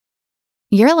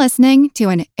You're listening to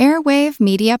an Airwave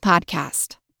Media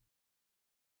Podcast.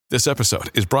 This episode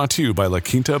is brought to you by La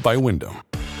Quinta by Wyndham.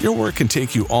 Your work can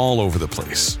take you all over the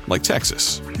place, like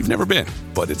Texas. You've never been,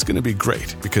 but it's going to be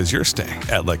great because you're staying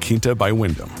at La Quinta by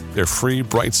Wyndham. Their free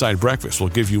Bright Side breakfast will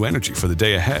give you energy for the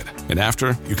day ahead. And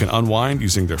after, you can unwind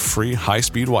using their free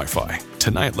high-speed Wi-Fi.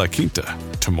 Tonight, La Quinta.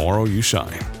 Tomorrow, you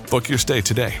shine. Book your stay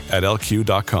today at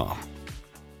lq.com.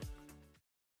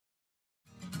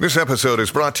 This episode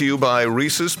is brought to you by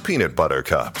Reese's Peanut Butter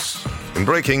Cups. In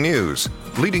breaking news,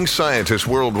 leading scientists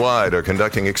worldwide are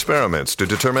conducting experiments to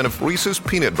determine if Reese's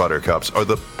Peanut Butter Cups are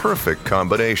the perfect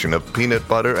combination of peanut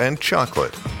butter and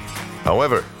chocolate.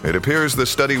 However, it appears the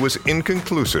study was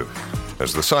inconclusive,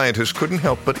 as the scientists couldn't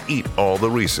help but eat all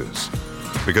the Reese's.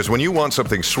 Because when you want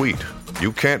something sweet,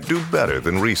 you can't do better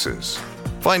than Reese's.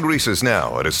 Find Reese's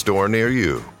now at a store near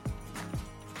you.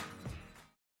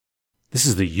 This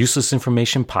is the Useless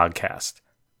Information Podcast.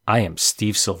 I am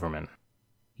Steve Silverman.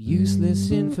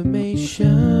 Useless information.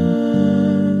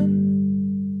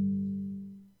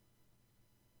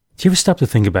 Do you ever stop to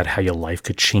think about how your life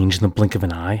could change in the blink of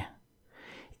an eye?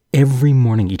 Every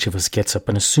morning each of us gets up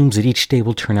and assumes that each day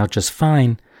will turn out just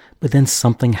fine, but then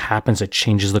something happens that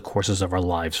changes the courses of our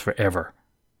lives forever.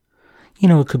 You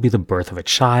know, it could be the birth of a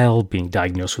child, being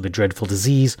diagnosed with a dreadful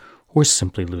disease, or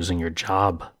simply losing your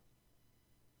job.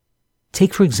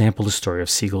 Take, for example, the story of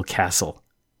Siegel Castle.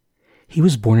 He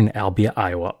was born in Albia,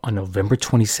 Iowa on November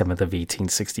 27th of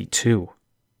 1862.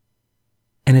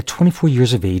 And at 24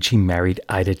 years of age, he married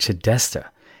Ida Chedesta,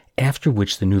 after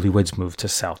which the newlyweds moved to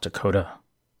South Dakota.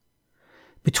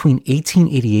 Between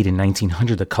 1888 and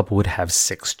 1900, the couple would have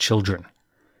 6 children.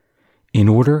 In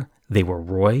order, they were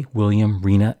Roy, William,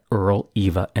 Rena, Earl,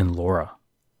 Eva, and Laura.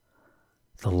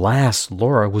 The last,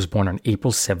 Laura, was born on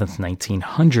April 7th,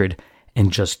 1900, and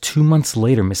just 2 months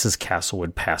later, Mrs. Castle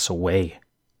would pass away.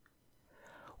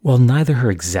 While neither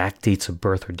her exact dates of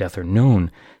birth or death are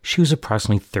known, she was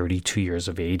approximately 32 years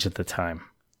of age at the time.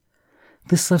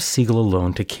 This left Siegel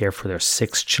alone to care for their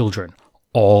 6 children,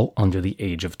 all under the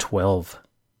age of 12.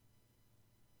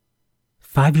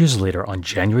 5 years later, on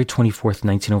January 24th,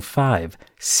 1905,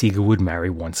 Siegel would marry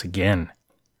once again.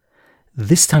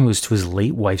 This time it was to his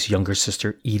late wife's younger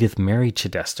sister, Edith Mary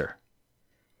Chedester.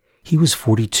 He was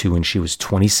 42 and she was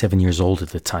 27 years old at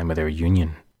the time of their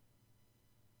union.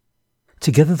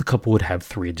 Together the couple would have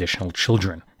 3 additional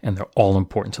children, and they're all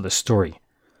important to the story.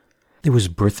 There was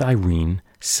Bertha Irene,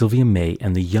 Sylvia May,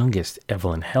 and the youngest,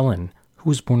 Evelyn Helen, who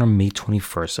was born on May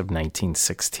 21st of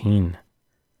 1916.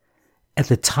 At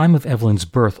the time of Evelyn's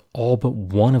birth, all but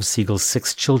one of Siegel's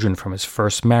 6 children from his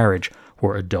first marriage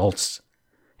were adults.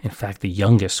 In fact, the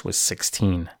youngest was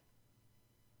 16.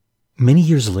 Many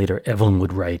years later, Evelyn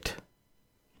would write,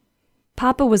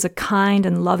 Papa was a kind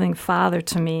and loving father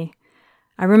to me.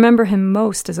 I remember him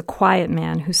most as a quiet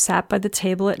man who sat by the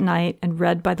table at night and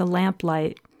read by the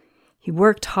lamplight. He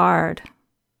worked hard.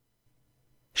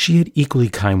 She had equally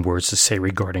kind words to say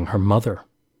regarding her mother.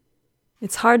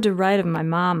 It's hard to write of my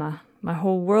mama. My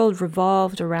whole world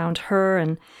revolved around her,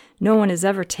 and no one has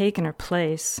ever taken her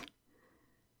place.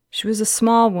 She was a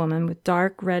small woman with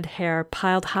dark red hair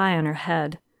piled high on her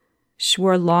head. She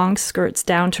wore long skirts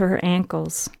down to her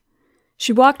ankles.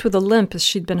 She walked with a limp as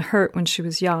she'd been hurt when she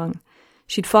was young.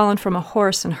 She'd fallen from a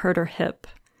horse and hurt her hip.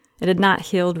 It had not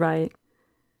healed right.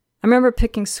 I remember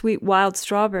picking sweet wild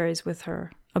strawberries with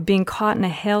her, of being caught in a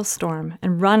hailstorm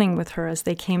and running with her as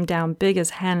they came down big as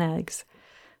hen eggs.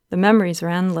 The memories are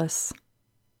endless.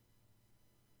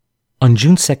 On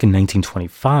June 2nd,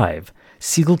 1925,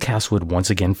 Siegel Castle would once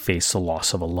again face the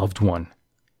loss of a loved one.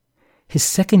 His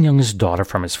second youngest daughter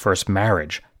from his first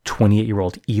marriage,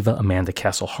 28-year-old Eva Amanda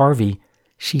Castle Harvey,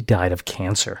 she died of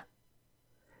cancer.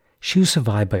 She was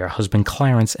survived by her husband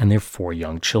Clarence and their 4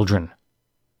 young children.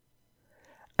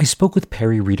 I spoke with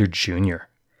Perry Reeder Jr.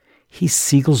 He's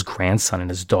Siegel's grandson and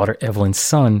his daughter Evelyn's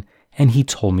son, and he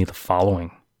told me the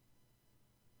following.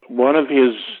 One of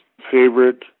his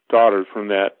favorite daughters from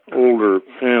that older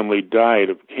family died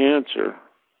of cancer,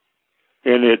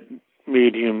 and it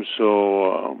made him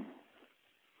so...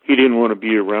 he didn't want to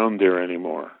be around there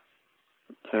anymore,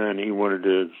 and he wanted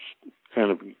to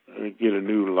kind of get a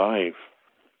new life.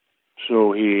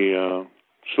 So he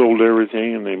sold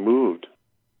everything and they moved.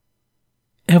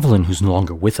 Evelyn, who's no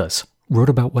longer with us, wrote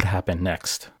about what happened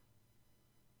next.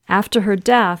 After her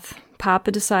death,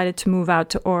 Papa decided to move out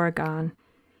to Oregon.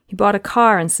 He bought a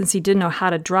car, and since he didn't know how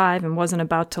to drive and wasn't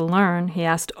about to learn, he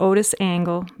asked Otis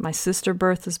Angle, my sister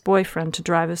Bertha's boyfriend, to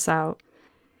drive us out.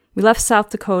 We left South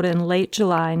Dakota in late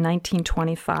July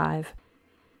 1925.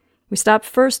 We stopped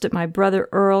first at my brother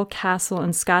Earl Castle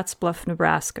in Scottsbluff,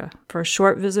 Nebraska, for a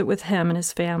short visit with him and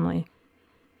his family.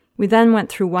 We then went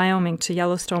through Wyoming to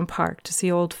Yellowstone Park to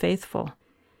see Old Faithful.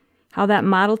 How that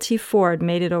Model T Ford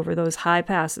made it over those high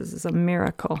passes is a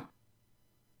miracle.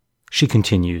 She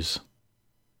continues.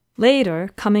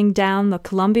 Later, coming down the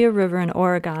Columbia River in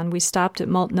Oregon, we stopped at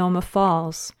Multnomah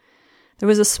Falls. There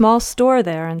was a small store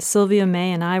there, and Sylvia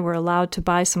May and I were allowed to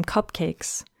buy some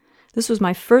cupcakes. This was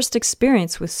my first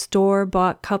experience with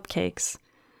store-bought cupcakes.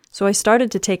 So I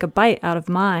started to take a bite out of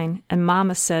mine, and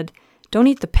Mama said, "Don't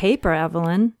eat the paper,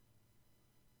 Evelyn."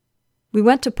 We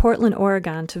went to Portland,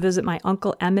 Oregon to visit my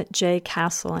Uncle Emmett J.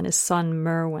 Castle and his son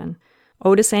Merwin.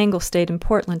 Otis Angle stayed in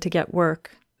Portland to get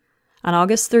work. On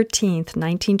August 13th,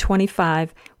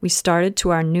 1925, we started to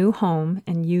our new home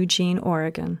in Eugene,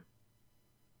 Oregon.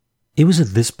 It was at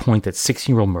this point that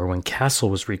 16-year-old Merwin Castle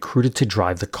was recruited to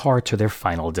drive the car to their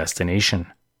final destination.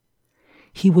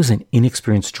 He was an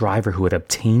inexperienced driver who had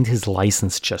obtained his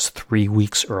license just 3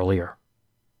 weeks earlier.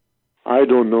 I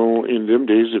don't know in them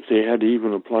days if they had to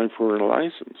even apply for a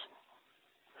license.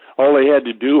 All they had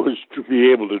to do was to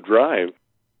be able to drive.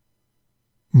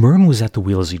 Merwin was at the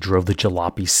wheel as he drove the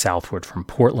jalopy southward from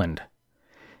Portland.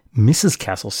 Mrs.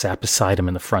 Castle sat beside him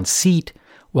in the front seat,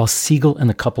 while Siegel and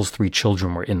the couple's 3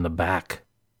 children were in the back.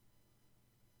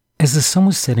 As the sun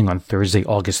was setting on Thursday,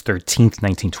 August 13th,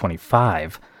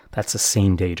 1925, that's the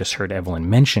same day you just heard Evelyn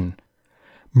mention,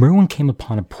 Merwin came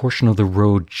upon a portion of the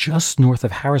road just north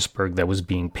of Harrisburg that was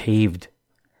being paved.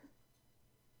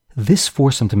 This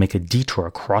forced him to make a detour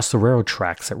across the railroad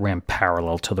tracks that ran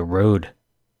parallel to the road.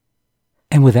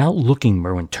 And without looking,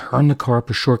 Merwin turned the car up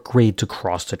a short grade to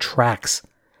cross the tracks.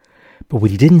 But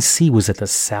what he didn't see was that the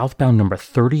southbound number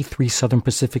 33 Southern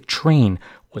Pacific train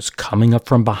was coming up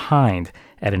from behind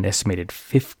at an estimated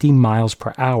 50 miles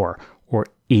per hour or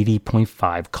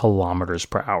 80.5 kilometers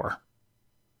per hour.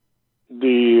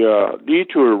 The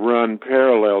detour run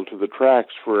parallel to the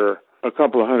tracks for a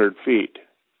couple of 100 feet,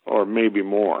 or maybe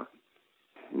more.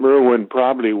 Merwin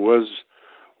probably was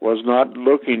not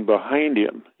looking behind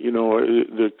him. You know,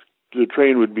 the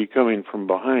train would be coming from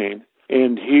behind,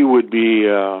 and he would be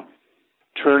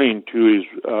turning to his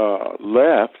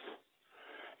left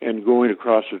and going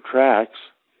across the tracks.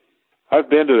 I've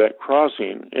been to that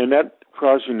crossing, and that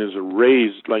crossing is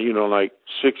raised, like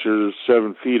 6 or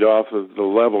 7 feet off of the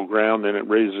level ground, and it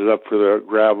raises up for the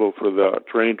gravel for the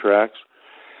train tracks.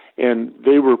 And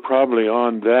they were probably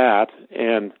on that,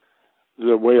 and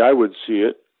the way I would see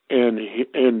it,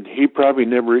 and he probably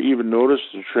never even noticed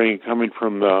the train coming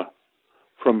from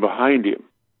behind him.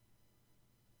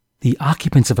 The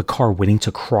occupants of a car waiting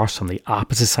to cross on the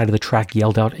opposite side of the track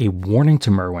yelled out a warning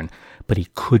to Merwin, but he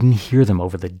couldn't hear them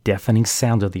over the deafening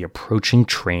sound of the approaching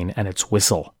train and its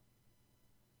whistle.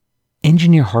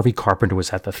 Engineer Harvey Carpenter was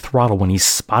at the throttle when he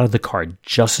spotted the car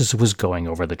just as it was going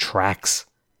over the tracks.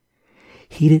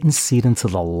 He didn't see it until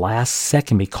the last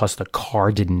second because the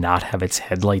car did not have its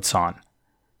headlights on.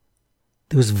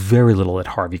 There was very little that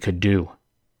Harvey could do.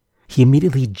 He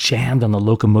immediately jammed on the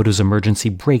locomotive's emergency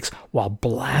brakes while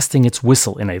blasting its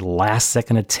whistle in a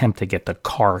last-second attempt to get the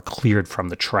car cleared from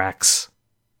the tracks.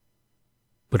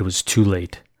 But it was too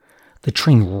late. The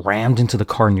train rammed into the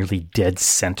car nearly dead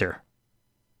center.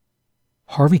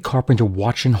 Harvey Carpenter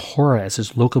watched in horror as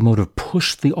his locomotive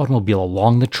pushed the automobile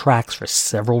along the tracks for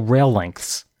several rail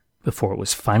lengths before it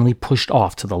was finally pushed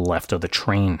off to the left of the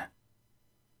train.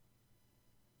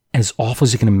 As awful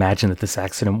as you can imagine that this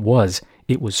accident was,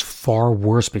 it was far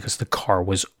worse because the car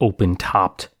was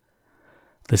open-topped.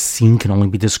 The scene can only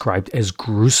be described as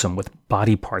gruesome with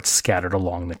body parts scattered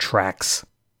along the tracks.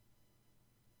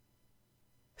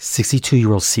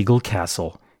 62-year-old Siegel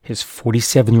Castle, his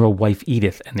 47-year-old wife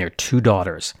Edith, and their 2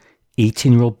 daughters,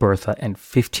 18-year-old Bertha and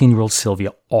 15-year-old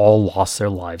Sylvia, all lost their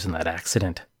lives in that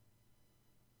accident.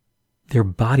 Their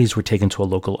bodies were taken to a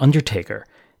local undertaker,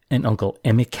 and Uncle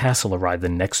Emmett Castle arrived the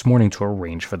next morning to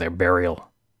arrange for their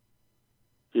burial.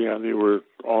 Yeah, they were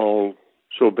all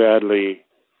so badly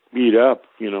beat up,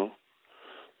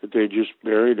 that they just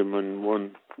buried them in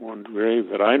one grave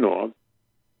that I know of.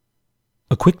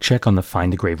 A quick check on the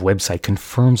Find a Grave website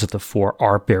confirms that the 4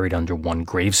 are buried under one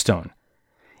gravestone.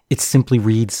 It simply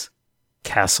reads,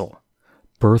 Castle,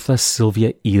 Bertha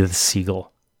Sylvia Edith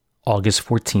Siegel, August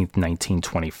 14th,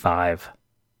 1925.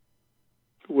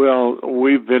 Well,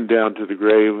 we've been down to the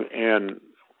grave, and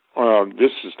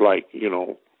this is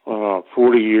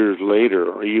 40 years later,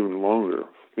 or even longer,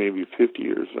 maybe 50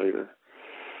 years later.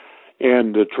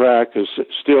 And the track is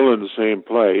still in the same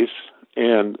place,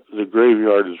 and the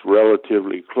graveyard is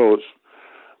relatively close,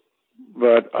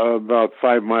 but about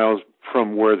 5 miles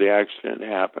from where the accident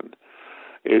happened.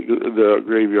 The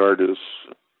graveyard is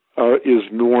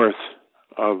north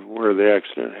of where the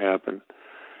accident happened,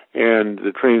 And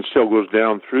the train still goes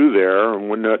down through there, and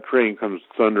when that train comes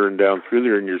thundering down through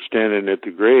there and you're standing at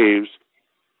the graves,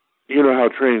 you know how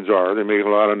trains are. They make a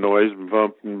lot of noise,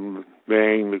 bump and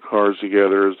bang the cars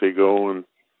together as they go, and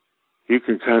you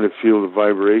can kind of feel the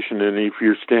vibration. And if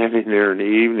you're standing there in the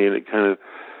evening, it kind of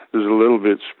is a little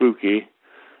bit spooky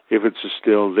if it's a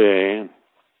still day.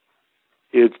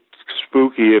 It's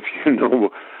spooky if you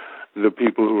know the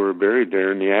people who were buried there,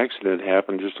 and the accident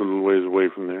happened just a little ways away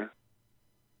from there.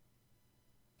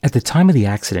 At the time of the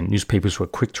accident, newspapers were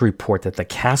quick to report that the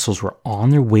Castles were on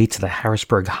their way to the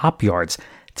Harrisburg hop yards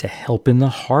to help in the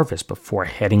harvest before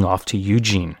heading off to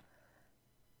Eugene.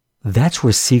 That's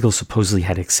where Siegel supposedly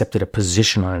had accepted a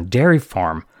position on a dairy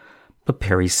farm, but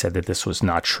Perry said that this was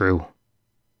not true.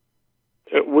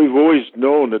 We've always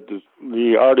known that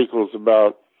the articles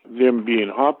about them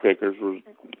being hop pickers was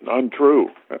untrue.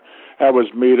 That was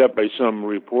made up by some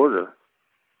reporter.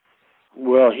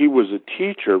 Well, he was a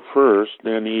teacher first,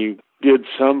 then he did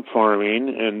some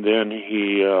farming, and then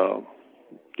he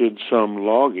did some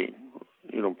logging,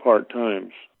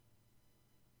 part-times.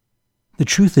 The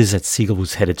truth is that Siegel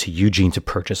was headed to Eugene to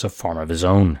purchase a farm of his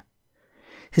own.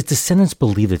 His descendants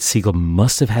believe that Siegel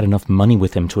must have had enough money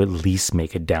with him to at least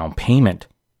make a down payment.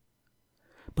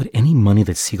 But any money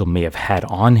that Siegel may have had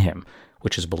on him,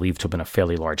 which is believed to have been a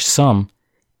fairly large sum,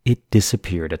 it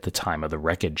disappeared at the time of the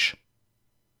wreckage.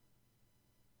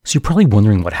 So you're probably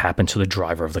wondering what happened to the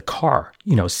driver of the car,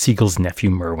 Siegel's nephew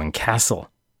Merwin Castle.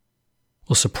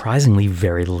 Well, surprisingly,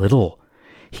 very little.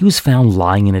 He was found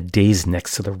lying in a daze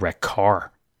next to the wrecked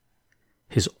car.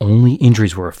 His only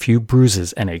injuries were a few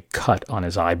bruises and a cut on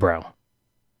his eyebrow.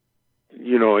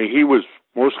 He was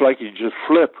most likely just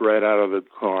flipped right out of the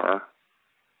car,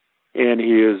 and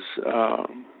he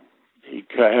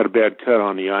had a bad cut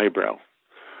on the eyebrow.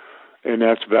 And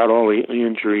that's about all the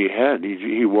injury he had.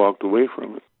 He walked away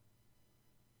from it.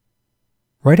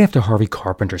 Right after Harvey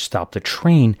Carpenter stopped the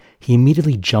train, he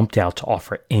immediately jumped out to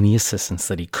offer any assistance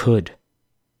that he could.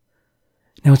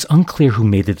 Now, it's unclear who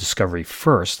made the discovery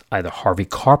first, either Harvey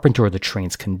Carpenter or the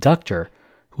train's conductor,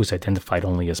 who was identified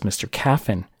only as Mr.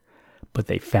 Caffin, but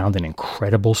they found an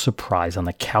incredible surprise on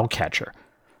the cowcatcher.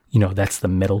 That's the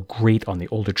metal grate on the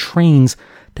older trains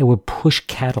that would push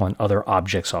cattle and other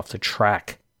objects off the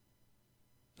track.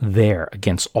 There,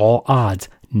 against all odds,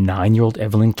 9-year-old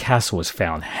Evelyn Castle was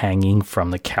found hanging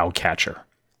from the cowcatcher.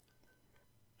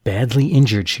 Badly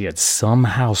injured, she had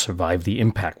somehow survived the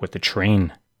impact with the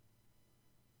train.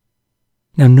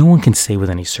 Now, no one can say with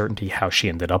any certainty how she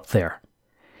ended up there.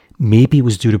 Maybe it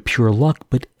was due to pure luck,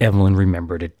 but Evelyn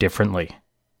remembered it differently.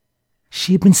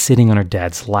 She had been sitting on her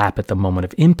dad's lap at the moment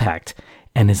of impact,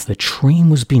 and as the train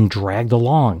was being dragged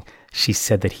along, she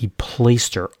said that he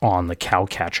placed her on the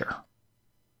cowcatcher.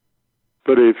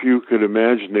 But if you could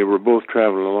imagine, they were both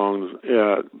traveling along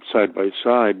side by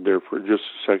side there for just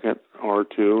a second or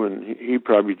two, and he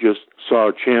probably just saw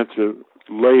a chance to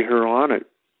lay her on it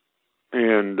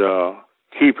and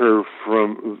keep her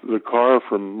from the car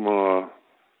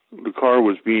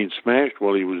was being smashed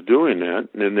while he was doing that,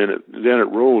 and then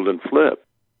it rolled and flipped.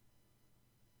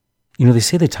 They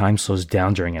say that time slows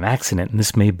down during an accident, and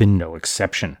this may have been no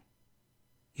exception.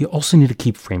 You also need to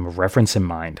keep frame of reference in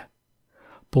mind.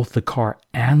 Both the car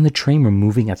and the train were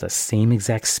moving at the same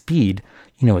exact speed,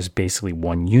 as basically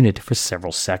one unit for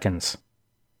several seconds.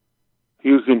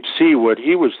 You can see what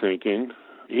he was thinking.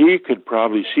 He could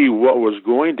probably see what was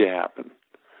going to happen.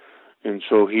 And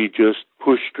so he just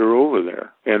pushed her over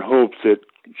there and hoped that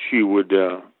she would,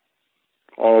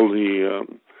 all the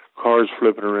cars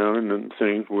flipping around and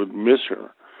things would miss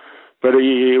her. But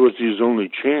it was his only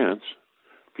chance.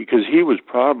 Because he was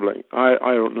probably,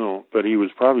 I don't know, but he was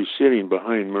probably sitting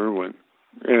behind Merwin.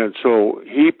 And so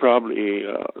he probably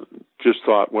just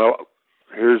thought, well,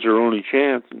 here's her only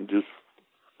chance. And just,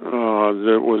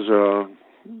 there was a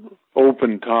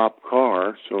open top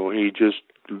car, so he just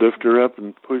lifted her up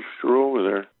and pushed her over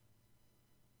there.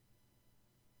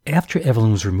 After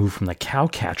Evelyn was removed from the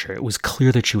cowcatcher, it was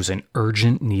clear that she was in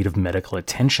urgent need of medical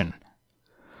attention.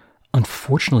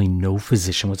 Unfortunately, no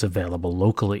physician was available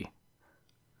locally.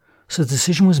 So the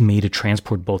decision was made to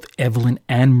transport both Evelyn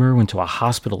and Merwin to a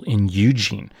hospital in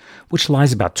Eugene, which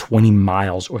lies about 20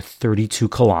 miles or 32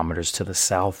 kilometers to the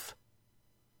south.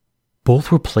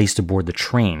 Both were placed aboard the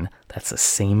train, that's the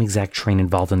same exact train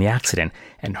involved in the accident,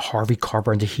 and Harvey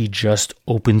Carpenter, he just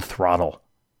opened throttle.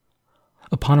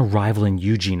 Upon arrival in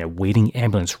Eugene, a waiting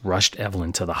ambulance rushed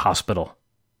Evelyn to the hospital.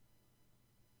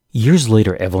 Years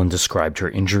later, Evelyn described her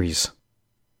injuries.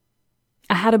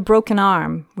 I had a broken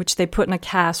arm, which they put in a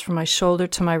cast from my shoulder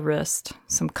to my wrist,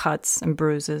 some cuts and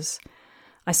bruises.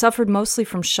 I suffered mostly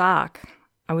from shock.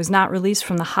 I was not released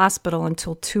from the hospital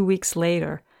until 2 weeks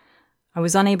later. I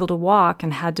was unable to walk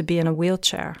and had to be in a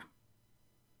wheelchair.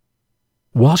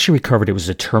 While she recovered, it was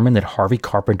determined that Harvey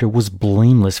Carpenter was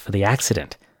blameless for the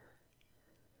accident.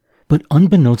 But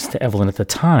unbeknownst to Evelyn at the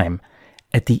time,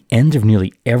 at the end of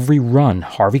nearly every run,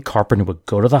 Harvey Carpenter would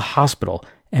go to the hospital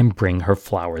and bring her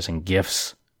flowers and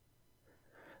gifts.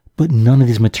 But none of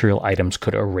these material items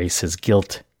could erase his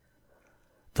guilt.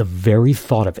 The very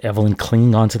thought of Evelyn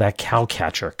clinging onto that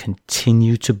cowcatcher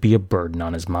continued to be a burden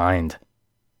on his mind.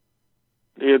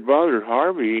 It bothered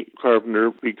Harvey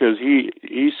Carpenter because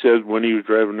he said when he was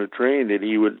driving the train that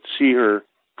he would see her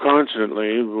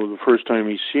constantly. Well, the first time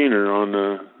he seen her on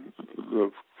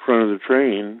the front of the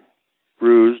train,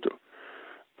 bruised.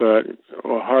 But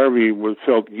Harvey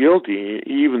felt guilty,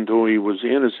 even though he was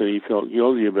innocent. He felt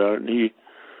guilty about it, and he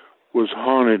was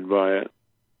haunted by it.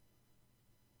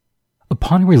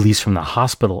 Upon release from the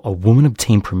hospital, a woman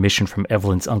obtained permission from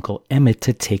Evelyn's uncle Emmett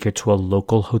to take her to a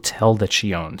local hotel that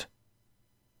she owned.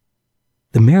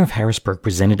 The mayor of Harrisburg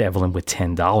presented Evelyn with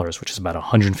 $10, which is about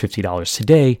 $150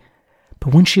 today,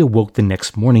 but when she awoke the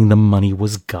next morning, the money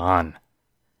was gone.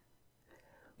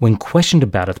 When questioned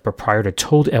about it, the proprietor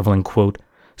told Evelyn, quote,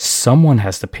 "Someone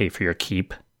has to pay for your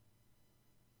keep."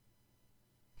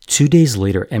 2 days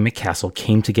later, Emmett Castle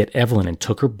came to get Evelyn and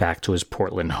took her back to his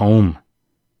Portland home.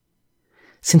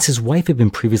 Since his wife had been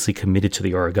previously committed to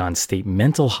the Oregon State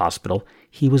Mental Hospital,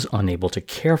 he was unable to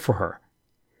care for her.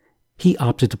 He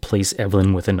opted to place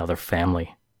Evelyn with another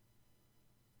family.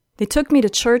 They took me to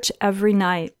church every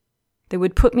night. They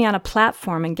would put me on a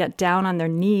platform and get down on their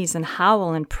knees and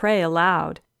howl and pray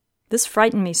aloud. This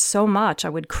frightened me so much I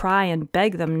would cry and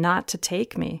beg them not to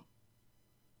take me.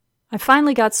 I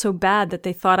finally got so bad that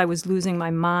they thought I was losing my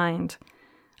mind.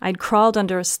 I'd crawled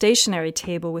under a stationary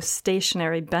table with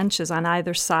stationary benches on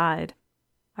either side.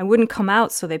 I wouldn't come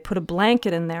out, so they put a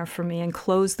blanket in there for me and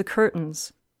closed the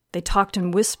curtains. They talked in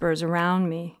whispers around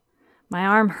me. My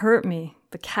arm hurt me.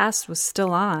 The cast was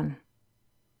still on.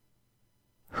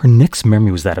 Her next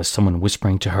memory was that of someone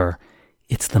whispering to her,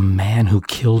 "It's the man who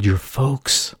killed your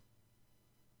folks."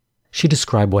 She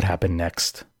described what happened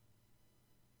next.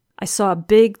 I saw a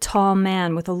big, tall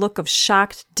man with a look of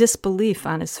shocked disbelief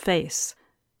on his face.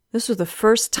 This was the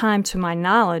first time, to my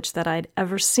knowledge, that I'd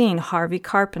ever seen Harvey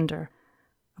Carpenter.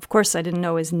 Of course, I didn't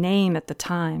know his name at the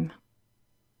time.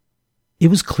 It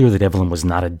was clear that Evelyn was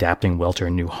not adapting well to her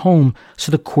new home,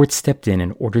 so the court stepped in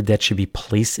and ordered that she be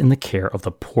placed in the care of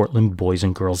the Portland Boys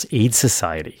and Girls Aid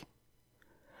Society.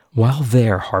 While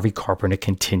there, Harvey Carpenter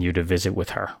continued to visit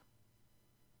with her.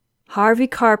 Harvey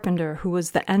Carpenter, who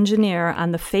was the engineer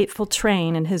on the fateful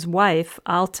train, and his wife,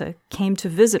 Alta, came to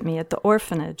visit me at the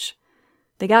orphanage.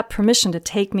 They got permission to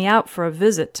take me out for a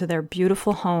visit to their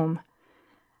beautiful home.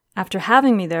 After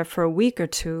having me there for a week or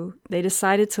two, they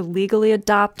decided to legally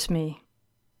adopt me.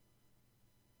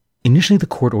 Initially, the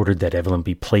court ordered that Evelyn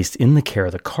be placed in the care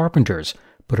of the Carpenters,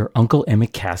 but her uncle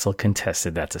Emmett Castle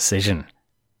contested that decision.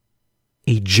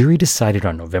 A jury decided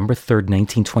on November 3,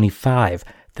 1925,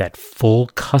 that full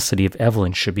custody of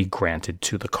Evelyn should be granted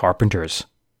to the Carpenters.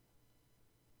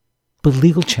 But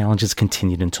legal challenges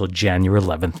continued until January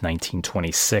 11,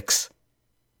 1926.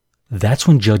 That's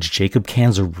when Judge Jacob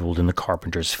Kanzer ruled in the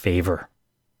Carpenters' favor.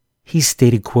 He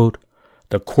stated, quote,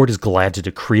 "The court is glad to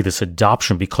decree this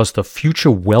adoption because the future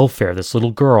welfare of this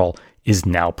little girl is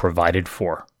now provided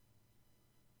for."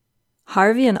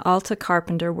 Harvey and Alta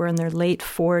Carpenter were in their late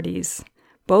 40s.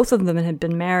 Both of them had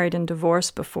been married and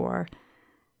divorced before.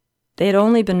 They had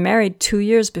only been married 2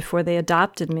 years before they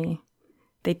adopted me.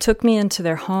 They took me into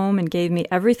their home and gave me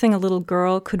everything a little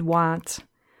girl could want.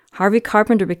 Harvey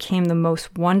Carpenter became the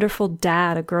most wonderful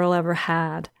dad a girl ever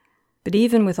had. But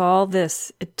even with all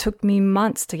this, it took me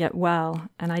months to get well,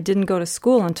 and I didn't go to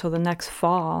school until the next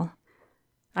fall.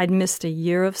 I'd missed a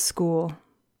year of school.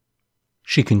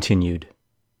 She continued.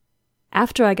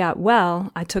 After I got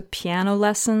well, I took piano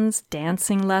lessons,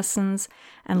 dancing lessons,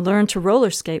 and learned to roller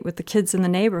skate with the kids in the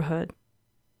neighborhood.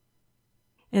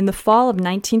 In the fall of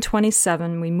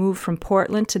 1927, we moved from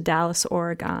Portland to Dallas,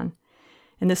 Oregon.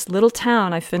 In this little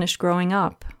town, I finished growing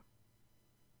up.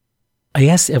 I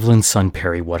asked Evelyn's son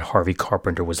Perry what Harvey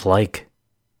Carpenter was like.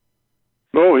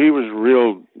 Oh, he was a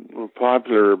real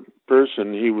popular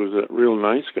person. He was a real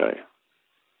nice guy.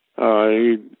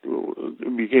 He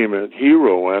became a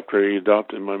hero after he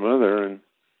adopted my mother, and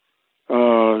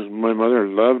my mother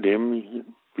loved him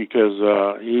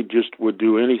because he just would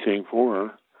do anything for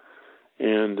her.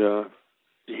 And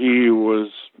he was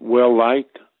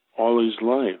well-liked all his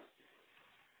life.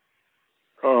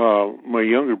 My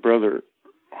younger brother,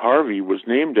 Harvey, was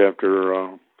named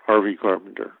after Harvey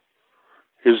Carpenter.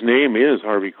 his name is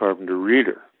Harvey Carpenter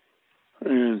Reeder.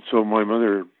 And so my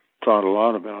mother thought a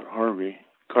lot about Harvey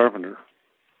Carpenter.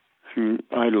 She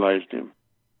idolized him.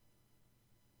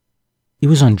 It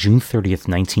was on June 30th,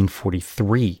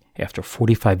 1943, after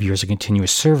 45 years of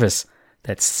continuous service,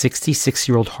 that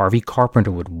 66-year-old Harvey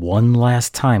Carpenter would one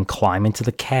last time climb into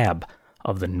the cab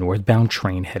of the northbound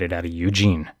train headed out of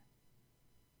Eugene.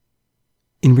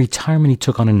 In retirement, he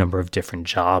took on a number of different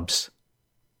jobs.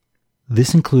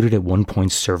 This included at one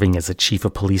point serving as the chief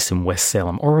of police in West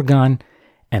Salem, Oregon,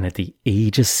 and at the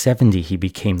age of 70, he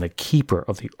became the keeper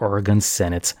of the Oregon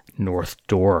Senate's North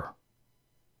Door.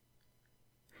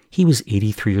 He was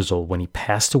 83 years old when he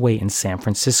passed away in San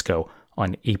Francisco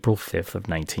on April 5th of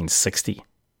 1960.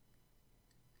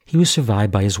 He was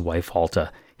survived by his wife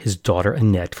Alta, his daughter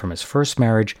Annette from his first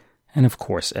marriage, and of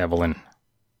course Evelyn.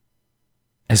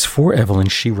 As for Evelyn,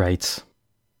 she writes,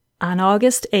 On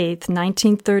August 8th,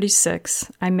 1936,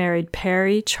 I married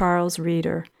Perry Charles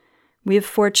Reeder. We have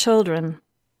 4 children.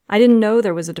 I didn't know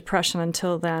there was a depression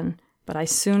until then, but I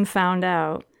soon found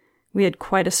out. We had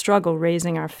quite a struggle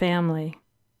raising our family.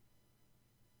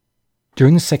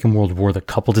 During the Second World War, the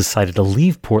couple decided to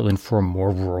leave Portland for a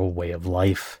more rural way of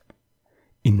life.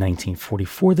 In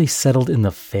 1944, they settled in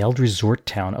the failed resort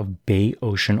town of Bay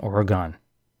Ocean, Oregon.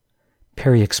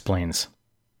 Perry explains.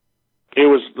 It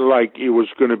was like it was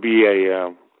going to be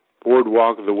a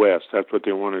boardwalk of the West. That's what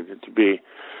they wanted it to be.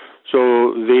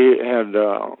 So they had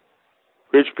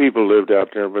rich people lived out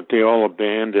there, but they all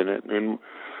abandoned it. And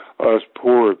us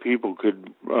poorer people could,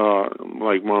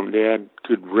 like Mom and Dad,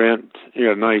 could rent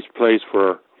a nice place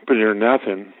for near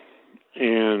nothing.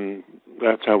 And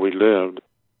that's how we lived.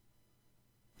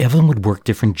 Evelyn would work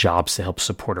different jobs to help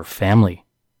support her family.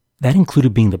 That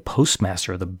included being the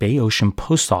postmaster of the Bay Ocean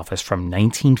Post Office from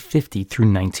 1950 through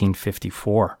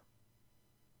 1954.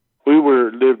 We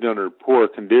lived under poor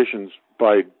conditions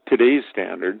by today's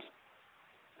standards.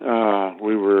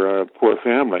 We were a poor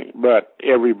family, but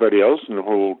everybody else in the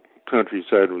whole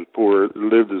countryside was poor,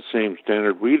 lived the same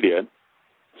standard we did.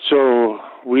 So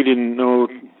we didn't know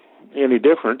any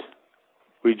different.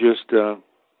 We just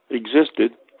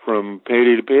existed from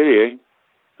payday to payday.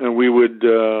 And we would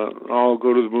all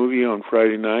go to the movie on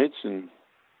Friday nights, and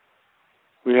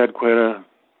we had quite a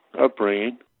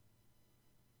upbringing.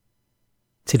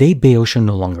 Today, Bay Ocean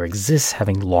no longer exists,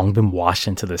 having long been washed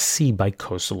into the sea by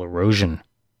coastal erosion.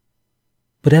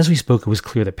 But as we spoke, it was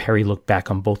clear that Perry looked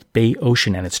back on both Bay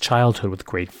Ocean and its childhood with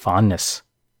great fondness.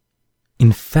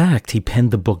 In fact, he penned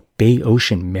the book Bay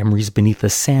Ocean, Memories Beneath the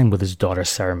Sand with his daughter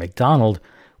Sarah McDonald,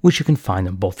 which you can find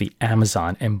on both the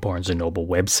Amazon and Barnes & Noble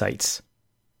websites.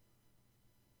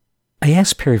 I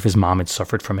asked Perry if his mom had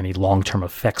suffered from any long-term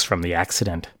effects from the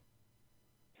accident.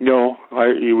 No,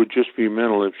 it would just be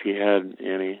mental if she had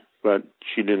any, but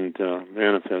she didn't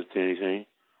manifest anything.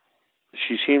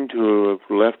 She seemed to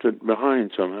have left it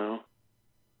behind somehow.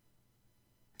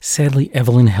 Sadly,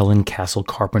 Evelyn Helen Castle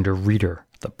Carpenter Reeder,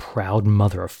 the proud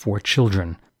mother of 4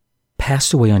 children,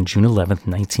 passed away on June 11th,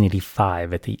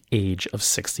 1985 at the age of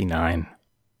 69.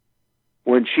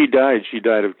 When she died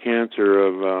of cancer,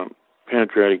 of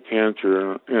pancreatic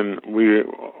cancer, and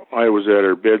I was at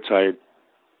her bedside,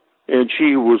 and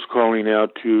she was calling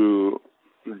out to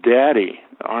Daddy,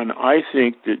 and I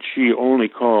think that she only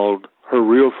called her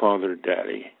real father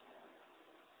Daddy.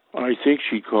 I think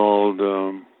she called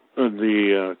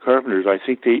the Carpenters, I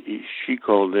think she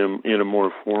called them in a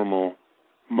more formal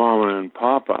Mama and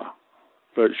Papa,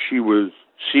 but she was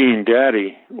seeing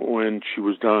Daddy when she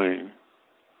was dying,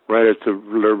 right at the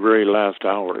very last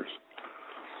hours.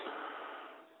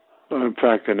 In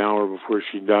fact, an hour before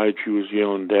she died, she was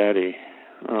yelling, Daddy.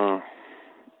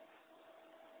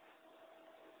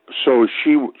 So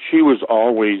she was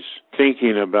always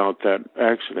thinking about that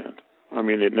accident. I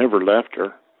mean, it never left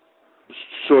her.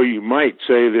 So you might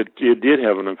say that it did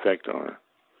have an effect on her.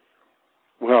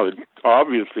 Well, it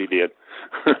obviously did.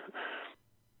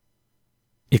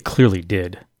 It clearly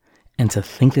did. And to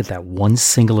think that one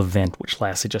single event, which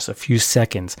lasted just a few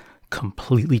seconds,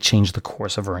 completely changed the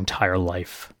course of her entire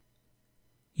life.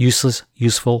 Useless,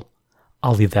 useful,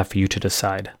 I'll leave that for you to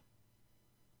decide.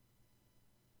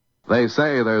 They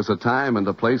say there's a time and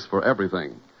a place for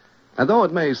everything. And though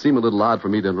it may seem a little odd for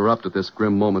me to interrupt at this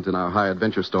grim moment in our high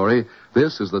adventure story,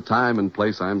 this is the time and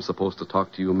place I'm supposed to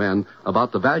talk to you men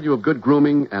about the value of good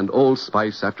grooming and Old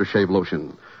Spice aftershave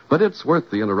lotion. But it's worth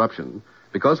the interruption,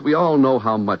 because we all know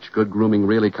how much good grooming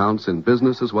really counts in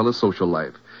business as well as social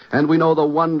life. And we know the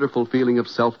wonderful feeling of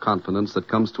self-confidence that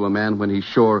comes to a man when he's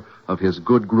sure of his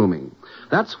good grooming.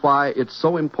 That's why it's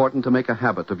so important to make a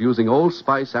habit of using Old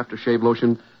Spice aftershave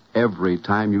lotion every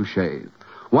time you shave.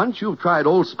 Once you've tried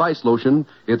Old Spice lotion,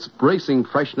 its bracing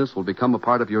freshness will become a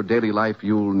part of your daily life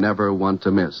you'll never want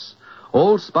to miss.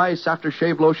 Old Spice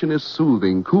aftershave lotion is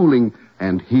soothing, cooling,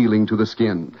 and healing to the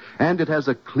skin. And it has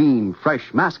a clean,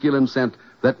 fresh, masculine scent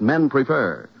that men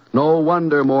prefer. No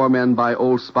wonder more men buy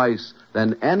Old Spice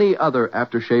than any other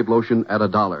aftershave lotion at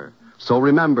 $1. So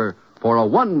remember, for a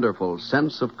wonderful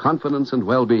sense of confidence and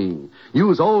well-being,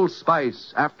 use Old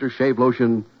Spice aftershave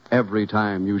lotion every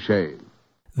time you shave.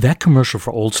 That commercial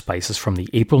for Old Spice is from the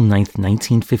April 9th,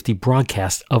 1950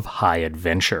 broadcast of High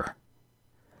Adventure.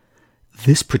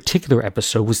 This particular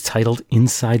episode was titled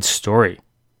Inside Story.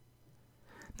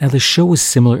 Now, the show was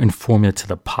similar in formula to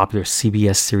the popular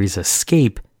CBS series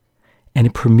Escape, and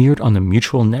it premiered on the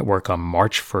Mutual Network on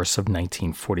March 1st of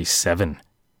 1947.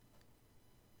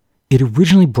 It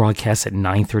originally broadcast at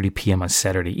 9:30 p.m. on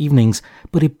Saturday evenings,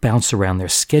 but it bounced around their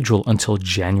schedule until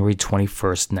January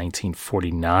 21st,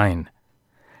 1949.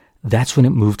 That's when it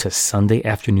moved to Sunday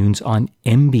afternoons on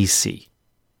NBC.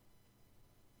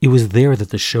 It was there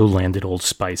that the show landed Old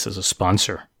Spice as a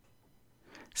sponsor.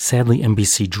 Sadly,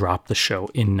 NBC dropped the show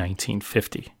in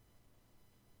 1950.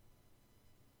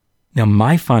 Now,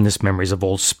 my fondest memories of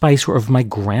Old Spice were of my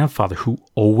grandfather, who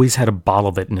always had a bottle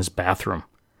of it in his bathroom.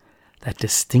 That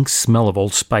distinct smell of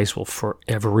Old Spice will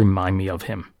forever remind me of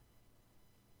him.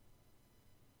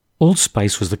 Old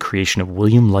Spice was the creation of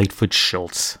William Lightfoot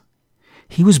Schultz.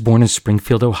 He was born in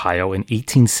Springfield, Ohio in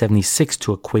 1876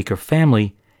 to a Quaker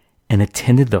family and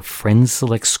attended the Friends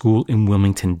Select School in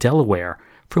Wilmington, Delaware,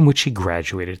 from which he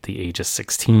graduated at the age of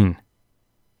 16.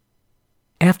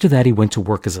 After that, he went to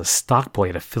work as a stockboy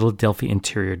at a Philadelphia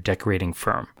interior decorating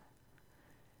firm.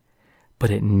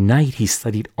 But at night, he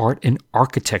studied art and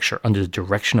architecture under the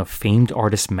direction of famed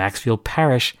artist Maxfield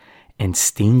Parrish and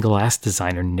stained glass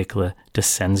designer Nicola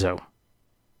DeCenzo.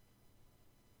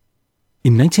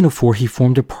 In 1904, he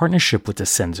formed a partnership with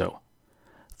DeCenzo.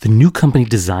 The new company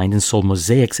designed and sold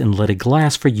mosaics and leaded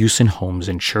glass for use in homes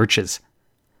and churches.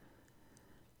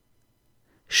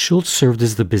 Schultz served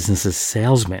as the business's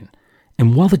salesman,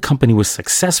 and while the company was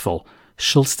successful,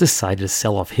 Schultz decided to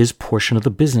sell off his portion of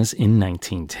the business in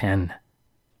 1910.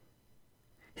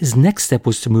 His next step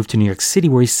was to move to New York City,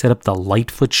 where he set up the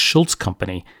Lightfoot Schultz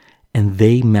Company, and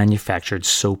they manufactured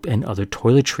soap and other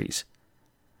toiletries.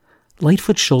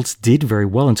 Lightfoot Schultz did very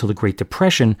well until the Great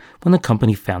Depression, when the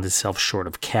company found itself short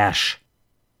of cash.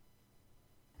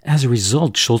 As a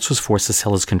result, Schultz was forced to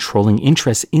sell his controlling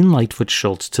interest in Lightfoot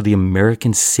Schultz to the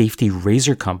American Safety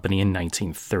Razor Company in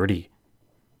 1930.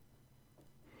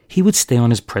 He would stay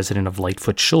on as president of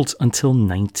Lightfoot Schultz until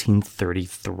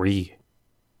 1933.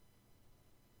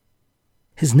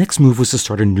 His next move was to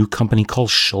start a new company called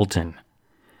Schulten.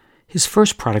 His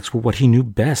first products were what he knew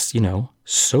best,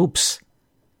 soaps.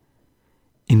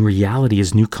 In reality,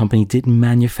 his new company didn't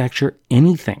manufacture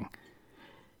anything.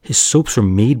 His soaps were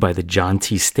made by the John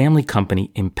T. Stanley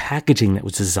Company in packaging that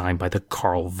was designed by the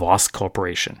Carl Voss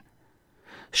Corporation.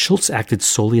 Schultz acted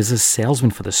solely as a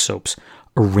salesman for the soaps,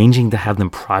 arranging to have them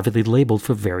privately labeled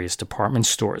for various department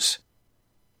stores.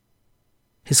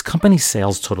 His company's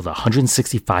sales totaled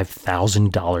 $165,000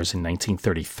 in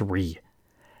 1933.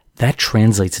 That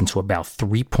translates into about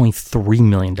 $3.3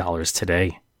 million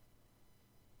today.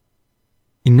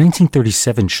 In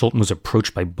 1937, Schulten was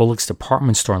approached by Bullock's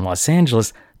department store in Los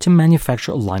Angeles to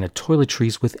manufacture a line of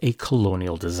toiletries with a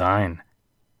colonial design.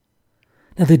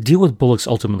 Now, the deal with Bullock's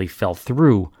ultimately fell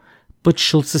through, but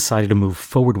Schultz decided to move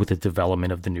forward with the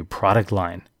development of the new product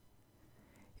line.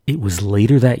 It was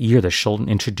later that year that Schulten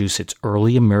introduced its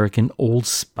early American Old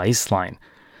Spice line,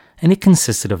 and it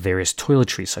consisted of various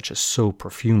toiletries such as soap,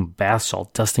 perfume, bath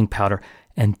salt, dusting powder,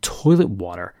 and toilet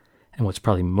water, and what's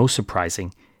probably most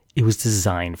surprising, it was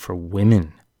designed for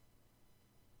women.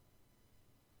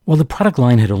 While the product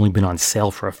line had only been on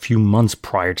sale for a few months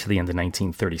prior to the end of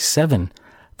 1937,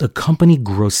 the company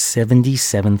grossed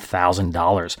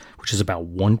 $77,000, which is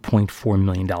about $1.4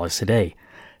 million today.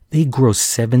 They grossed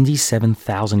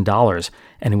 $77,000,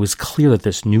 and it was clear that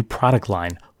this new product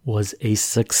line was a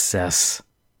success.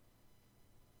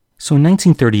 So in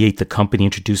 1938, the company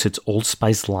introduced its Old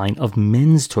Spice line of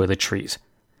men's toiletries.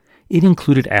 It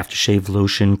included aftershave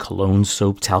lotion, cologne,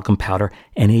 soap, talcum powder,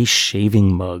 and a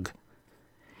shaving mug.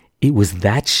 It was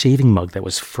that shaving mug that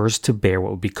was first to bear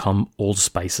what would become Old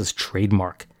Spice's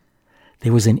trademark.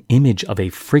 There was an image of a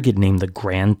frigate named the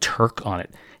Grand Turk on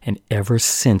it, and ever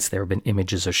since there have been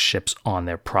images of ships on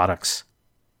their products.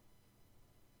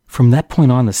 From that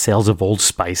point on, the sales of Old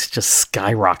Spice just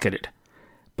skyrocketed.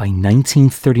 By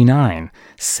 1939,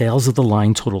 sales of the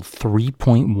line totaled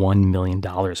 $3.1 million,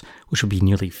 which would be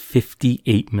nearly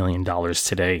 $58 million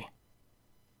today.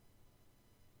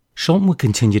 Schulten would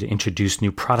continue to introduce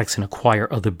new products and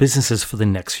acquire other businesses for the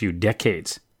next few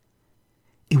decades.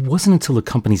 It wasn't until the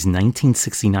company's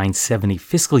 1969-70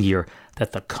 fiscal year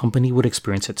that the company would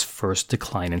experience its first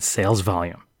decline in sales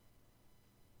volume.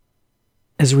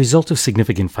 As a result of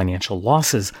significant financial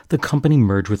losses, the company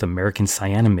merged with American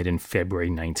Cyanamid in February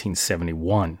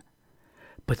 1971.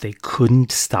 But they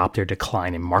couldn't stop their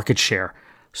decline in market share,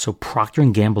 so Procter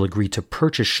 & Gamble agreed to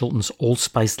purchase Schulten's Old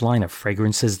Spice line of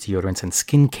fragrances, deodorants, and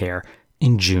skincare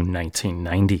in June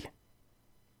 1990.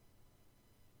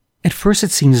 At first,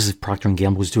 it seemed as if Procter &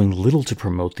 Gamble was doing little to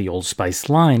promote the Old Spice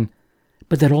line,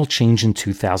 but that all changed in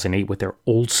 2008 with their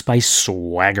Old Spice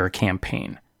Swagger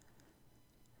campaign.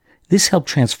 This helped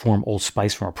transform Old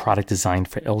Spice from a product designed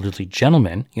for elderly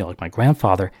gentlemen, like my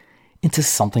grandfather, into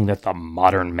something that the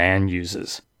modern man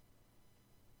uses.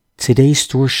 Today's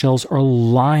store shelves are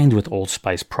lined with Old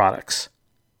Spice products.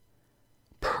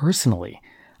 Personally,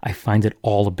 I find it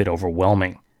all a bit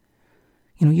overwhelming.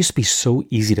 It used to be so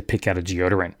easy to pick out a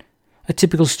deodorant. A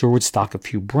typical store would stock a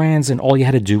few brands, and all you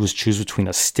had to do was choose between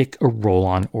a stick, a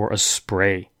roll-on, or a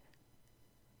spray.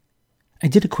 I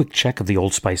did a quick check of the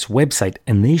Old Spice website,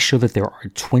 and they show that there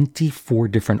are 24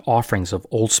 different offerings of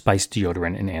Old Spice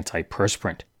deodorant and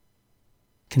antiperspirant.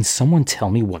 Can someone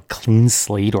tell me what Clean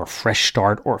Slate or Fresh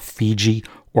Start or Fiji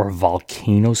or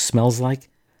Volcano smells like?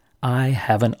 I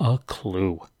haven't a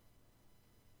clue.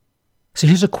 So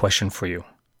here's a question for you.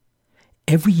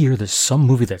 Every year there's some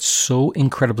movie that's so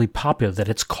incredibly popular that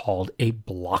it's called a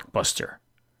blockbuster.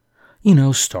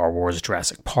 Star Wars,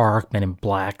 Jurassic Park, Men in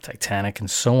Black, Titanic,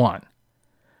 and so on.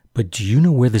 But do you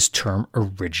know where this term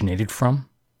originated from?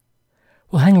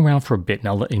 Well, hang around for a bit and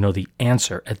I'll let you know the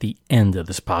answer at the end of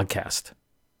this podcast.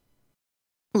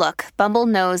 Look, Bumble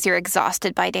knows you're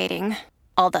exhausted by dating.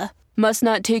 All the, must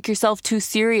not take yourself too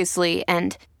seriously,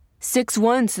 and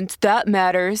 6'1" since that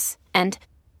matters, and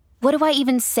what do I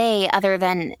even say other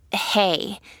than,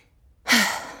 hey?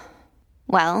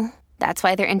 Well, that's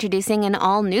why they're introducing an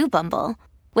all-new Bumble,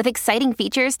 with exciting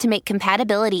features to make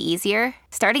compatibility easier,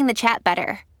 starting the chat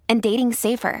better, and dating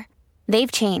safer.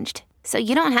 They've changed, so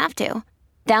you don't have to.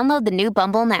 Download the new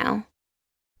Bumble now.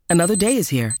 Another day is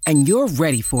here, and you're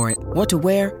ready for it. What to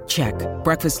wear? Check.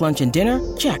 Breakfast, lunch, and dinner?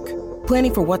 Check.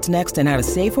 Planning for what's next and how to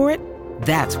save for it?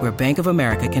 That's where Bank of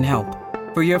America can help.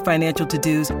 For your financial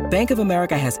to-dos, Bank of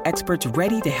America has experts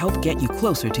ready to help get you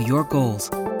closer to your goals.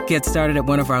 Get started at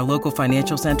one of our local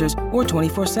financial centers or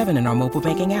 24/7 in our mobile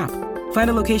banking app. Find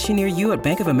a location near you at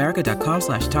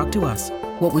bankofamerica.com/talktous.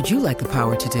 What would you like the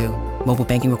power to do? Mobile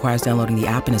banking requires downloading the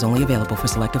app and is only available for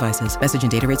select devices. Message and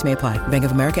data rates may apply. Bank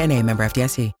of America N.A., member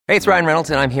FDIC. Hey, it's Ryan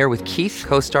Reynolds, and I'm here with Keith,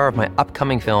 co-star of my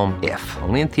upcoming film, If,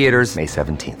 only in theaters May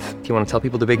 17th. Do you want to tell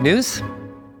people the big news?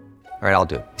 All right, I'll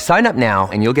do it. Sign up now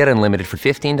and you'll get unlimited for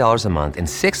 $15 a month and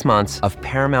 6 months of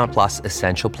Paramount Plus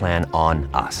Essential Plan on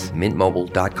us.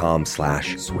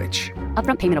 MintMobile.com/switch.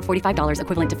 Upfront payment of $45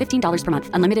 equivalent to $15 per month.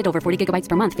 Unlimited over 40 gigabytes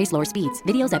per month. Face lower speeds.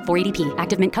 Videos at 480p.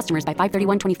 Active Mint customers by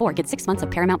 531.24 get 6 months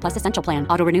of Paramount Plus Essential Plan.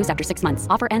 Auto renews after 6 months.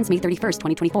 Offer ends May 31st,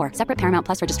 2024. Separate Paramount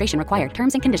Plus registration required.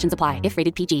 Terms and conditions apply if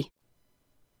rated PG.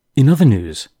 In other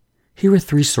news, here are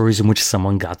 3 stories in which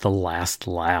someone got the last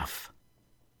laugh.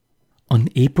 On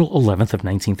April 11th of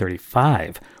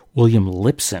 1935, William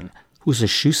Lipson, who was a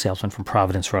shoe salesman from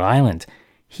Providence, Rhode Island,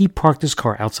 he parked his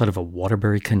car outside of a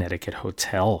Waterbury, Connecticut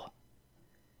hotel.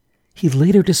 He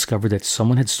later discovered that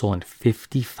someone had stolen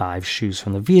 55 shoes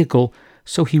from the vehicle,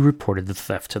 so he reported the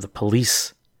theft to the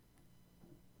police.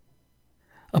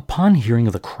 Upon hearing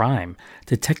of the crime,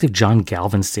 Detective John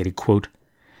Galvin stated, quote,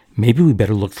 "Maybe we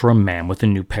better look for a man with a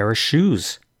new pair of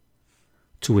shoes."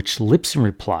 To which Lipson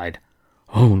replied,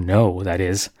 "Oh no, that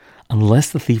is, unless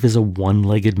the thief is a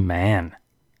one-legged man.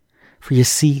 For you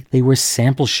see, they were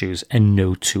sample shoes and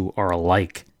no two are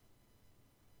alike."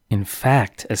 In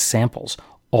fact, as samples,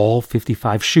 all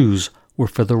 55 shoes were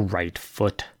for the right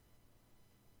foot.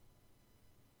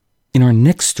 In our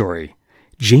next story,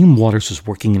 Jane Waters was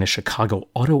working in a Chicago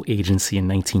auto agency in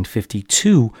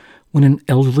 1952 when an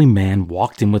elderly man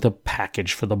walked in with a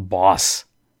package for the boss.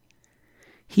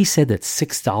 He said that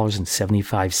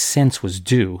 $6.75 was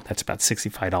due, that's about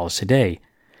 $65 today,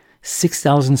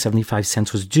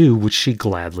 $6.75 was due, which she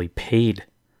gladly paid.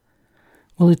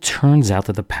 Well, it turns out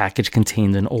that the package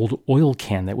contained an old oil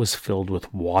can that was filled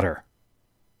with water.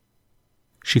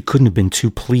 She couldn't have been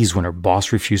too pleased when her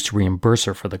boss refused to reimburse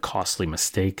her for the costly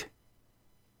mistake.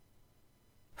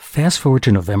 Fast forward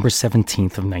to November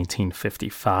 17th of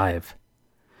 1955.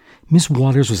 Ms.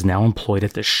 Waters was now employed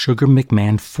at the Sugar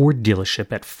McMahon Ford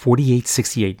dealership at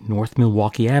 4868 North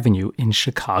Milwaukee Avenue in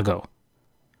Chicago.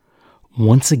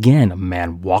 Once again, a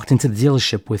man walked into the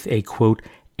dealership with a, quote,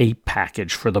 a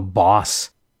package for the boss.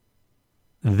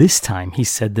 This time he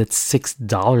said that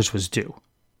 $6 was due.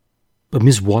 But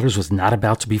Ms. Waters was not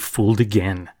about to be fooled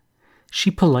again. She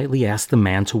politely asked the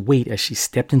man to wait as she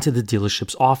stepped into the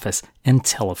dealership's office and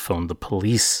telephoned the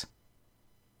police.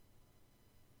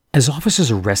 As officers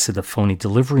arrested the phony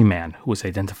delivery man, who was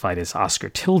identified as Oscar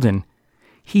Tilden,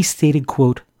 he stated,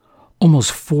 quote,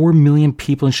 "Almost 4 million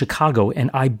people in Chicago, and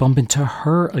I bump into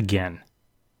her again."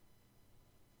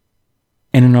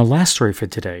 And in our last story for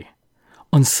today,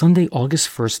 on Sunday, August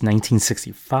 1st,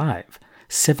 1965,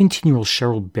 17-year-old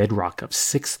Cheryl Bedrock of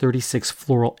 636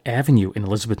 Floral Avenue in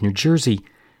Elizabeth, New Jersey,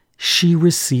 she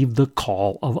received the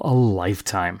call of a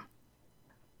lifetime.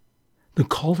 The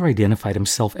caller identified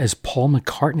himself as Paul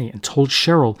McCartney and told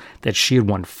Cheryl that she had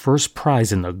won first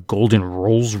prize in the Golden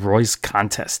Rolls-Royce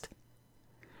contest.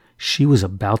 She was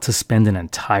about to spend an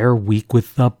entire week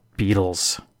with the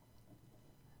Beatles.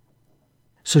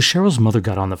 So Cheryl's mother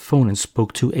got on the phone and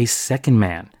spoke to a second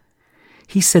man.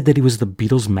 He said that he was the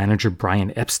Beatles manager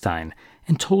Brian Epstein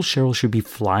and told Cheryl she'd be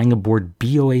flying aboard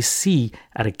BOAC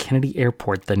at a Kennedy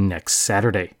airport the next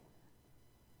Saturday.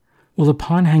 Well,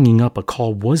 upon hanging up, a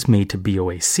call was made to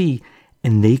BOAC,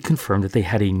 and they confirmed that they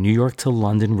had a New York to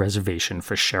London reservation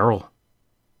for Cheryl.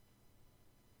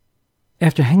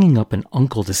 After hanging up, an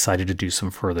uncle decided to do some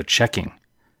further checking.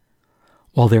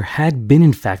 While there had been,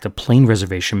 in fact, a plane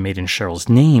reservation made in Cheryl's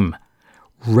name,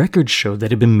 records showed that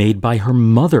it had been made by her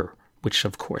mother, which,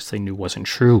 of course, they knew wasn't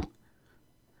true.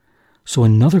 So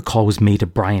another call was made to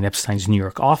Brian Epstein's New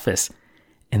York office,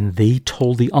 and they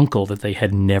told the uncle that they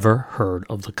had never heard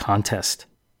of the contest.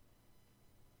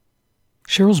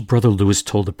 Cheryl's brother Louis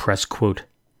told the press, quote,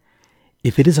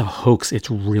 "If it is a hoax, it's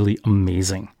really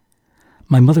amazing.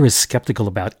 My mother is skeptical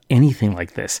about anything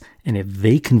like this, and if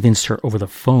they convinced her over the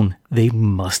phone, they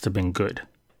must have been good."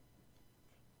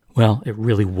 Well, it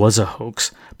really was a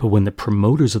hoax, but when the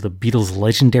promoters of the Beatles'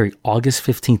 legendary August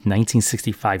 15,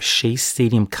 1965 Shea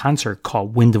Stadium concert caught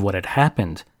wind of what had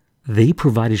happened, they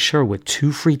provided Cheryl with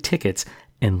 2 free tickets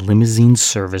and limousine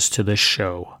service to the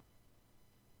show.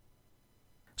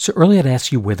 So earlier I'd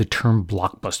asked you where the term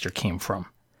blockbuster came from.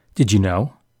 Did you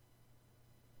know?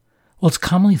 Well, it's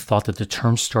commonly thought that the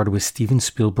term started with Steven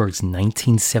Spielberg's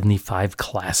 1975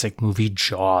 classic movie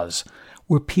Jaws,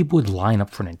 where people would line up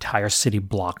for an entire city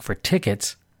block for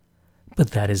tickets,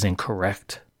 but that is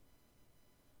incorrect.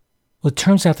 Well, it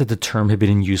turns out that the term had been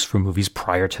in use for movies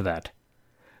prior to that.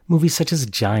 Movies such as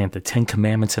Giant, The 10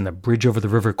 Commandments, and The Bridge Over the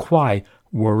River Kwai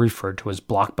were referred to as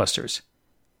blockbusters.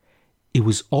 It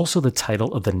was also the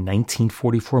title of the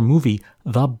 1944 movie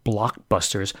The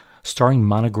Blockbusters, starring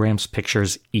Monogram's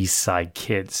Pictures' East Side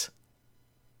Kids.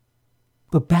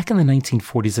 But back in the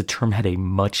 1940s, the term had a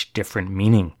much different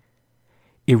meaning.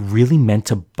 It really meant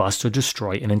to bust or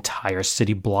destroy an entire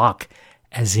city block,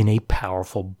 as in a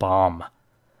powerful bomb.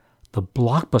 The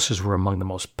blockbusters were among the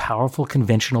most powerful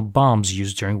conventional bombs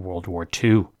used during World War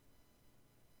II.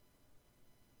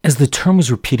 As the term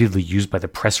was repeatedly used by the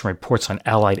press and reports on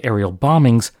Allied aerial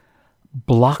bombings,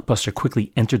 blockbuster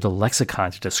quickly entered the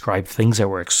lexicon to describe things that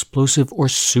were explosive or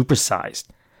supersized,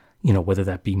 whether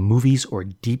that be movies or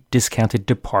deep discounted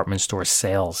department store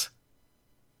sales.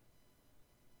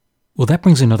 Well, that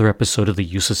brings another episode of the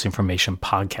Useless Information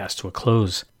podcast to a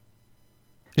close.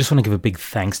 I just want to give a big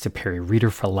thanks to Perry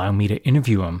Reeder for allowing me to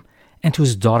interview him, and to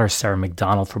his daughter Sarah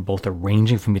McDonald for both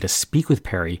arranging for me to speak with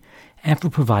Perry and for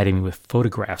providing me with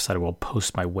photographs that I will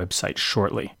post my website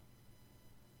shortly.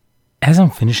 As I'm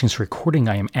finishing this recording,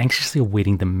 I am anxiously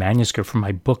awaiting the manuscript for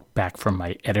my book back from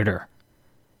my editor.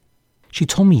 She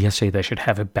told me yesterday that I should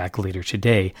have it back later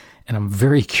today, and I'm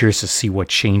very curious to see what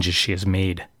changes she has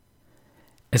made.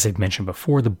 As I've mentioned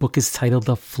before, the book is titled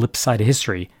The Flip Side of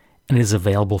History, and it is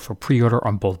available for pre-order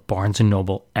on both Barnes &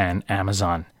 Noble and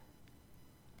Amazon.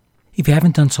 If you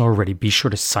haven't done so already, be sure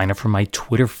to sign up for my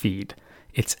Twitter feed.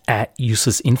 It's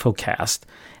 @UselessInfoCast,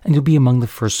 and you'll be among the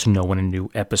first to know when a new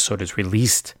episode is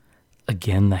released.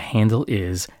 Again, the handle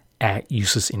is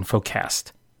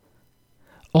 @UselessInfoCast.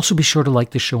 Also, be sure to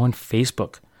like the show on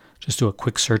Facebook. Just do a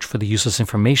quick search for the Useless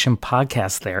Information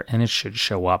podcast there, and it should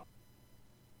show up.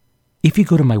 If you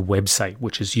go to my website,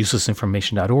 which is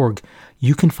uselessinformation.org,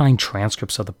 you can find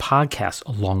transcripts of the podcast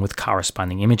along with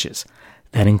corresponding images.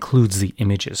 That includes the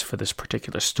images for this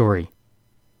particular story.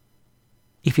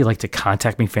 If you'd like to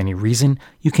contact me for any reason,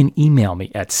 you can email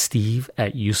me at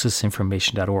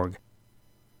steve@uselessinformation.org.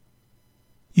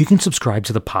 You can subscribe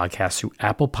to the podcast through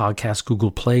Apple Podcasts,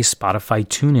 Google Play, Spotify,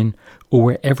 TuneIn, or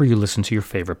wherever you listen to your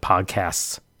favorite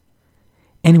podcasts.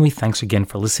 Anyway, thanks again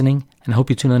for listening, and I hope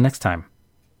you tune in next time.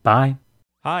 Bye.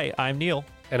 Hi, I'm Neil.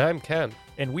 And I'm Ken.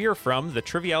 And we are from the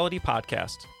Triviality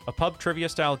Podcast, a pub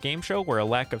trivia-style game show where a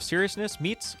lack of seriousness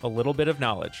meets a little bit of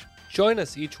knowledge. Join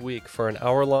us each week for an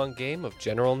hour-long game of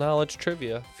general knowledge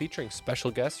trivia featuring special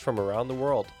guests from around the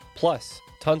world, plus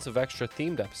tons of extra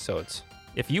themed episodes.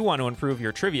 If you want to improve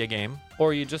your trivia game,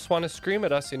 or you just want to scream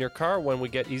at us in your car when we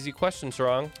get easy questions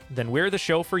wrong, then we're the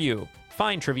show for you.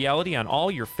 Find Triviality on all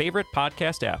your favorite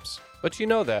podcast apps. But you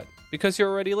know that because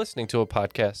you're already listening to a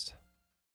podcast.